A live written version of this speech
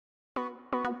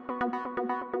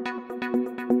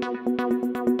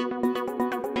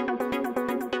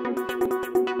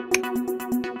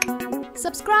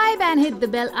Subscribe and hit the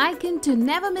bell icon to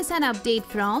never miss an update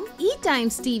from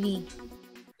ETimes TV.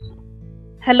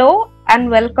 Hello and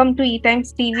welcome to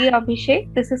ETimes TV,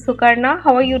 Abhishek. This is Sukarna.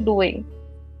 How are you doing?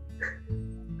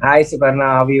 Hi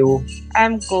Sukarna, how are you?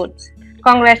 I'm good.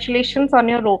 Congratulations on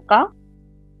your roka.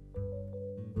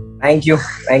 Thank you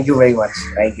very much.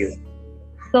 Thank you.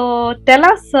 So tell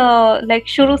us,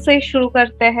 शुरू से शुरू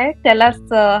करते हैं. Tell us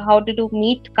how did you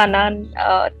meet Kanan?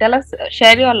 Tell us,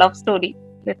 share your love story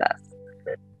with us.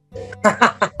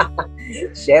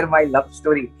 Share my love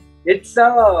story. It's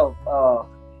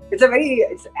actually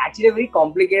a very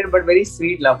complicated but very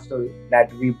sweet love story that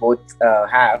we both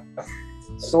have.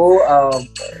 So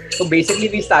basically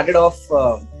we started off.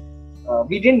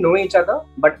 We didn't know each other,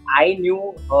 but I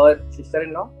knew her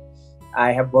sister-in-law.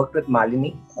 I have worked with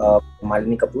Malini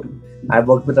Kapoor. I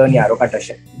worked with her in Yaro Ka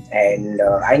Tashan, and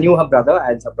I knew her brother,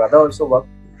 as her brother also worked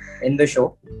in the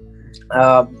show.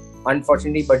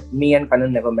 Unfortunately, but me and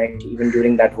Kanan never met. Even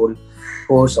during that whole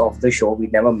course of the show, we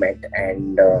never met.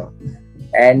 And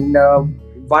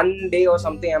one day or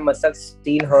something, I must have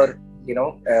seen her,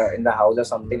 in the house or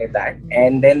something like that.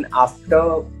 And then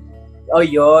after a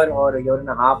year or a year and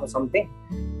a half or something,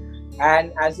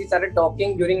 and as we started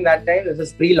talking during that time, this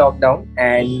was pre-lockdown,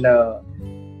 and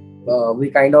we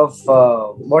kind of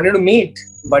wanted to meet,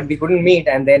 but we couldn't meet.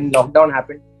 And then lockdown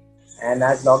happened, and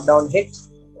as lockdown hit,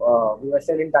 we were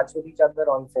still in touch with each other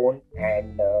on phone,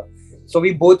 and so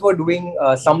we both were doing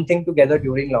something together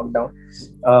during lockdown.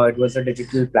 It was a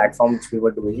digital platform which we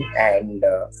were doing, and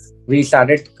we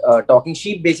started talking.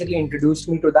 She basically introduced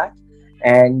me to that,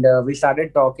 and we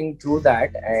started talking through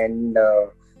that, and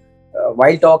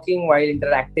while talking, while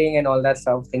interacting and all that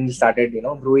stuff, things started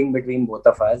brewing between both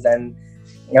of us. And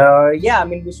we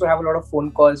used to have a lot of phone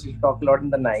calls. We talked a lot in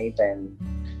the night, and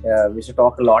we used to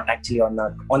talk a lot actually on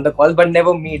the calls, but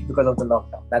never meet because of the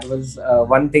lockdown. That was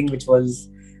one thing which was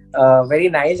very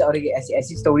nice. Or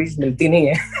ऐसी stories मिलती नहीं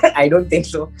है. I don't think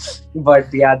so,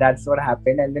 but yeah, that's what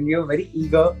happened. And then we were very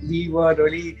eager. We were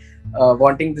really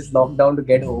wanting this lockdown to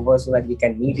get over so that we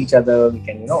can meet each other. We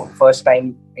can first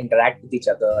time interact with each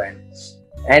other.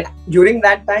 And during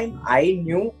that time, I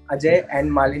knew Ajay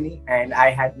and Malini, and I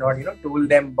had not told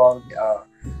them about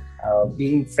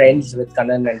being friends with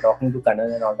Kanan and talking to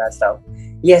Kanan and all that stuff.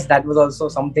 Yes, that was also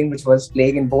something which was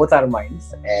playing in both our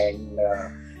minds. And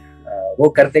वो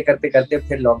करते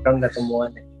फिर lockdown खत्म हुआ,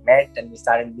 and we met and we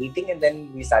started meeting, and then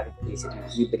we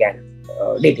began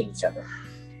dating each other.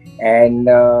 And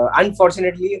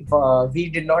unfortunately, we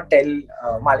did not tell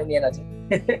Malini and Ajay.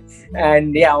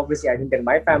 And yeah, obviously I didn't tell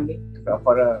my family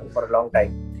for a long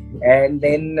time. And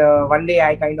then one day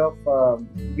I kind of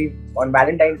we on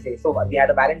Valentine's Day. So we had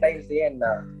a Valentine's Day, and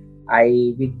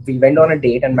we went on a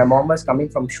date, and my mom was coming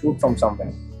from shoot from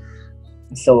somewhere.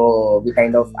 So we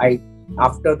kind of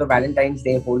after the Valentine's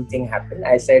Day whole thing happened,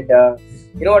 I said,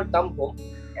 you know what, come home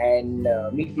and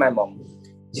meet my mom.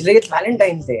 She's like, it's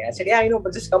Valentine's Day. I said, yeah, I know,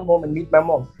 but just come home and meet my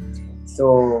mom.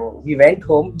 So we went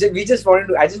home. I just wanted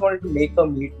to make her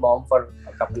meet mom for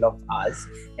a couple of hours,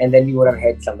 and then we would have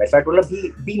head somewhere. So I told her,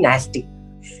 be nasty.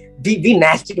 Be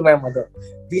nasty to my mother.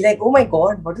 Be like, oh my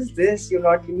God, what is this? You're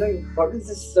not, what is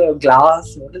this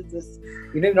glass? What is this?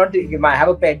 You're not, you might have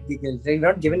a pet Giggles. You're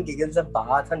not giving Giggles a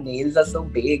bath. Her nails are so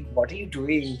big. What are you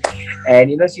doing?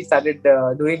 And she started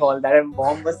doing all that, and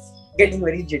mom was getting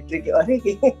very jittery. And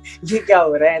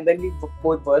then we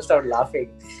both burst out laughing.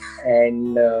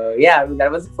 And that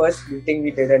was the first meeting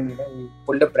we did, and we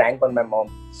pulled a prank on my mom.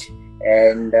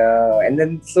 And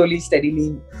then slowly,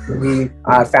 steadily,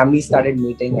 our family started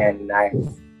meeting, and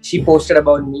she posted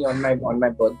about me on my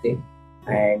birthday.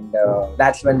 And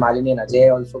that's when Malini and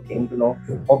Ajay also came to know.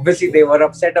 Obviously, they were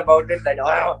upset about it, that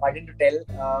why didn't you tell?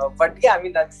 But yeah,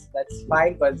 that's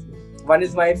fine, because one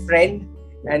is my friend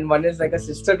and one is like a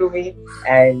sister to me,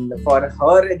 and for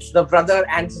her it's the brother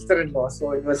and sister-in-law.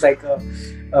 So it was like a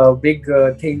big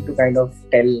thing to kind of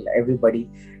tell everybody.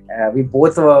 We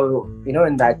both were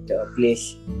in that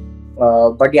place.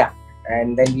 But yeah,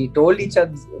 and then we told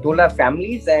our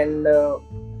families, and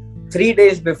 3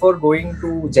 days before going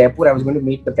to Jaipur, I was going to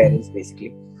meet the parents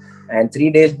basically. And 3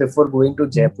 days before going to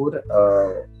Jaipur,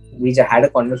 we just had a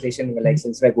conversation. We were like,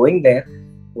 since we're going there,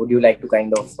 would you like to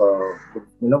kind of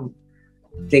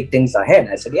take things ahead?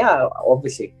 I said, yeah,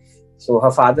 obviously. So her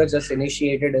father just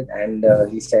initiated it, and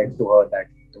he said to her that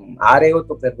तुम आ रहे हो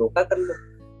तो फिर रोका कर लो.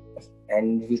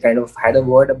 And we kind of had a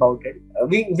word about it.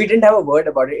 We didn't have a word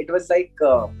about it. It was like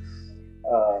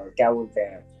क्या बोलते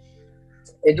हैं,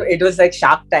 it was like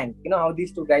Shark Tank. You know how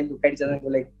these two guys look at each other and go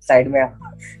like, side mein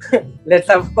aa. Let's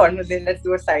have a conversation, let's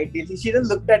do a side deal. She just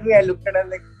looked at me, I looked at her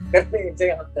like,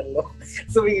 kar lo.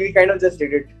 So we kind of just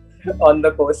did it on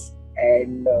the course,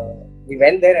 and we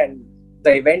went there, and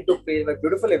the event took place, a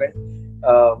beautiful event.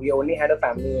 We only had a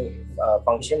family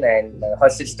function, and her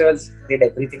sisters did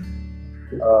everything.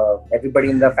 Everybody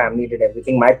in the family did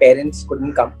everything. My parents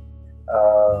couldn't come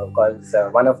because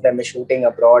one of them is shooting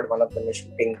abroad, one of them is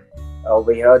shooting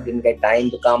over here, didn't get time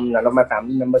to come. None of my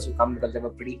family members would come because they were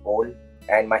pretty old,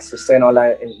 and my sister and all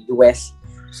are in US,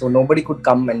 so nobody could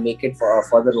come and make it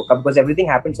for the roka, because everything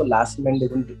happened so last minute. They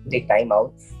couldn't take time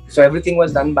out, so everything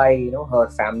was done by her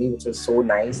family, which was so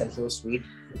nice and so sweet.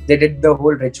 They did the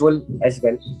whole ritual as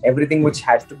well. Everything which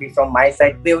has to be from my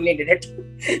side, they only did it.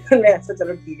 मैं ऐसा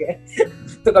चलो ठीक है.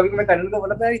 तो कभी मैं कनन को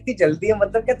बोला था, इतनी जल्दी है,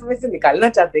 मतलब क्या तुम इसे निकालना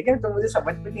चाहते हैं क्या? तो मुझे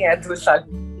समझ में नहीं आया 2 साल.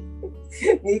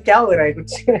 ये क्या हो रहा है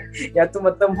कुछ, या तो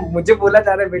मतलब मुझे बोला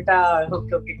जा रहा है बेटा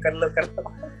ओके ओके कर लो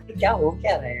क्या हो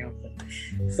क्या रहा है यहाँ पर.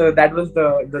 So that was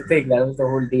the thing, that was the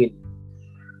whole deal.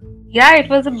 Yeah, it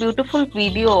was a beautiful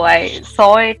video. I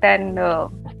saw it, and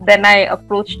then I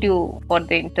approached you for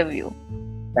the interview.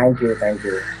 Thank you.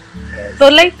 Yes. So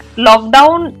like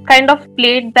lockdown kind of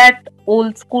played that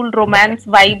old school romance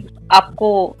vibe आपको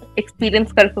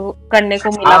experience करने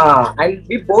को मिला. And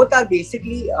we both are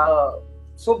basically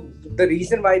so the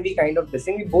reason why we kind of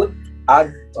we both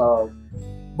are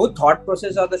both thought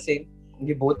process are the same.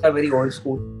 We both are very old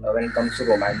school when it comes to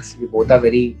romance. We both are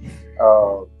very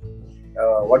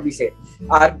what we say,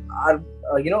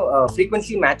 our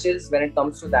frequency matches when it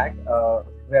comes to that.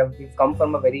 We've come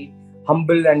from a very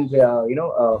humble and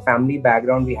family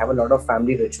background. We have a lot of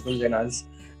family rituals in us,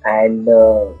 and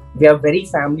we are very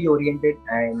family oriented,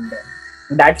 and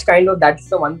that's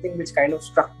the one thing which kind of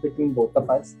struck between both of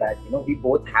us, that we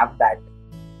both have that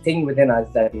thing within us,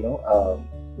 that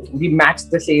we match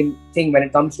the same thing when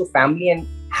it comes to family and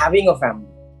having a family.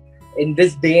 In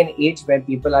this day and age when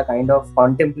people are kind of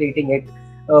contemplating it,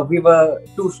 we were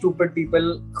two stupid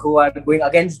people who are going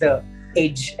against the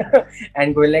age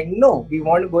and going like, no, we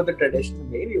want to go the traditional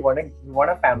way. We want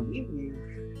a family.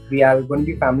 We are going to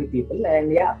be family people,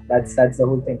 and yeah, that's the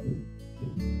whole thing.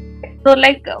 So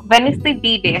like, when is the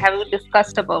D-Day? Have you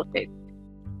discussed about it?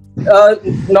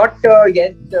 Not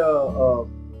yet.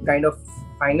 Kind of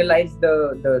finalized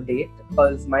the date,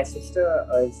 because my sister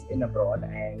is in abroad,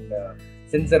 and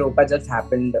since the roka just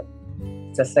happened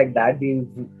just like that,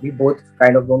 we both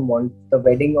kind of don't want the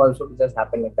wedding also to just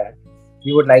happen like that.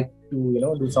 We would like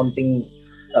to do something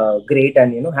great,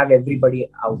 and have everybody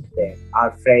out there,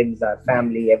 our friends, our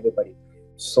family, everybody.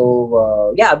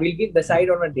 So yeah, we'll decide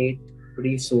on a date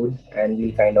pretty soon, and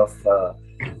we'll kind of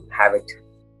have it.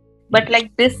 But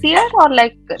like this year or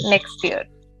like next year?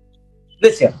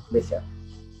 This year.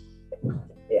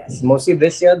 Yes, mostly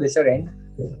this year end.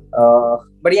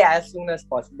 But yeah, as soon as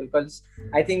possible, because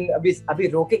I think अभी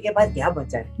रोके के बाद क्या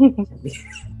बचा है?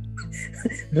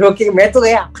 रोके मैं तो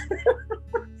गया,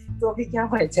 तो अभी क्या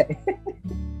बचा है?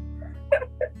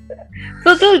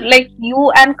 So like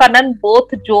you and Kanan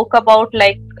both joke about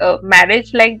like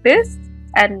marriage like this,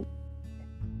 and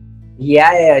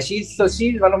yeah, she's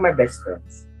one of my best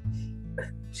friends.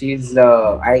 She's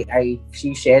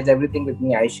she shares everything with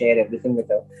me. I share everything with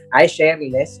her. I share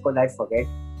less because I forget.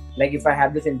 Like if I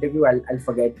have this interview, I'll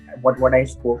forget what I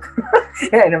spoke,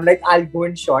 and I'm like, I'll go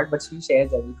in short. But she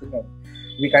shares everything, and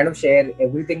we kind of share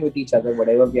everything with each other,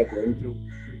 whatever we are going through.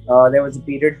 There was a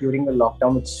period during the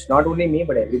lockdown, which not only me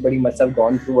but everybody must have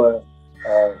gone through a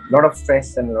lot of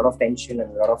stress and a lot of tension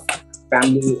and a lot of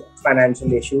family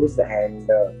financial issues, and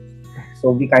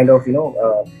so we kind of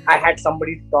I had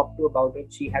somebody to talk to about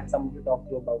it. She had somebody to talk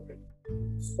to about it.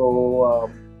 So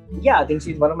yeah, I think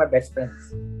she's one of my best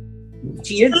friends.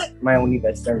 She is my only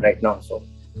best friend right now. So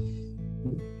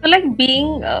like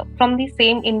being from the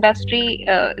same industry,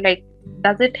 like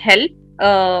does it help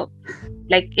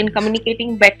like in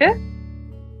communicating better?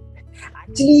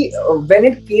 Actually, when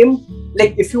it came,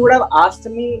 like if you would have asked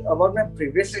me about my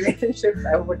previous relationships,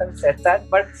 I would have said that.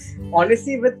 But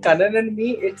honestly, with Kanan and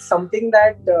me, it's something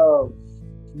that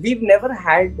we've never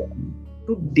had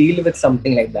to deal with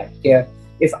something like that. Yeah,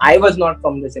 if I was not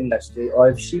from this industry, or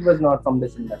if she was not from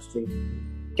this industry,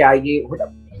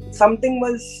 something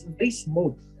was very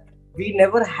smooth. We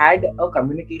never had a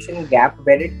communication gap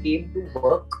when it came to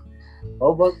work,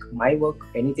 her work, my work,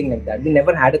 anything like that. We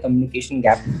never had a communication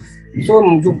gap. So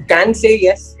you can say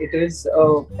yes, it is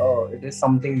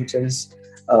something which is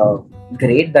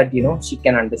great, that she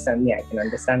can understand me, I can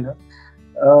understand her.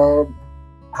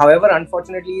 However,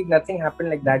 unfortunately, nothing happened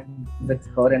like that with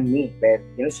her and me,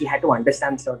 where she had to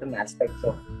understand certain aspects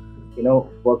of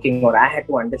working, or I had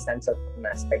to understand certain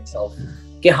aspects of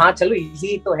कि हाँ चलो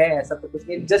easy तो है, ऐसा तो कुछ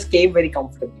नहीं. It just came very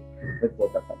comfortably with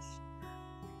both of us.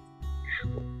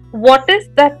 What is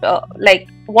that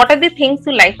what are the things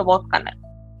you like about Kanan?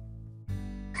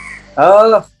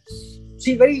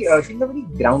 She's a very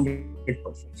grounded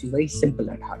person. She's very simple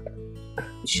at heart.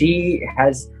 She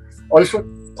has also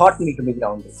taught me to be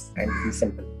grounded and be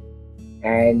simple.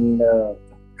 And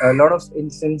a lot of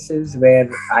instances where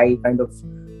I kind of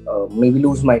maybe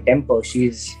lose my temper,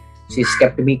 she's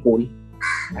kept me cool,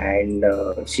 and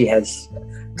she has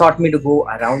taught me to go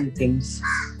around things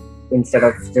instead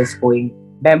of just going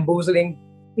bamboozling.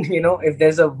 If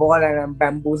there's a wall and I'm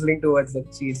bamboozling towards it,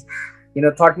 she's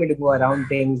taught me to go around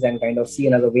things and kind of see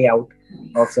another way out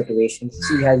of situations.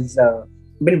 She has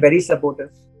been very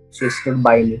supportive. She stood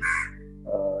by me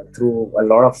through a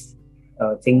lot of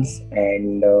things,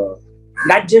 and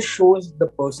that just shows the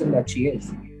person that she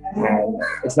is. And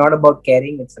it's not about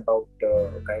caring, it's about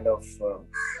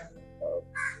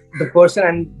the person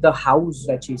and the house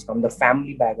that she's from, the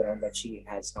family background that she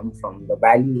has come from, the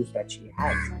values that she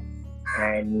has.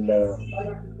 And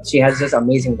she has just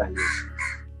amazing values,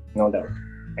 no doubt.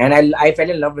 And I fell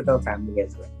in love with her family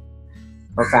as well.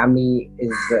 Her family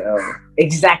is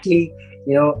exactly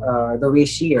the way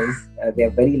she is. They're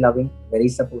very loving, very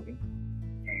supporting.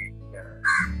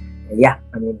 And yeah,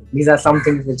 I mean, these are some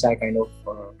things which I kind of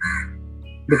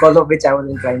because of which I was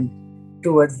inclined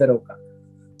towards the roka.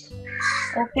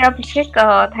 Okay, Abhishek,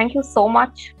 thank you so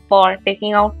much for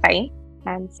taking out time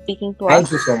and speaking to us.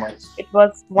 Thank you so much. It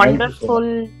was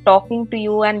wonderful talking to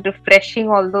you and refreshing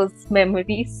all those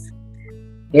memories.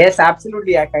 Yes,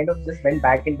 absolutely. I kind of just went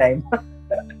back in time.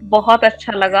 बहुत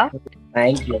अच्छा लगा.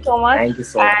 Thank you so much. Thank you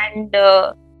so much. And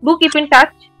do keep in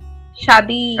touch.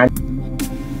 शादी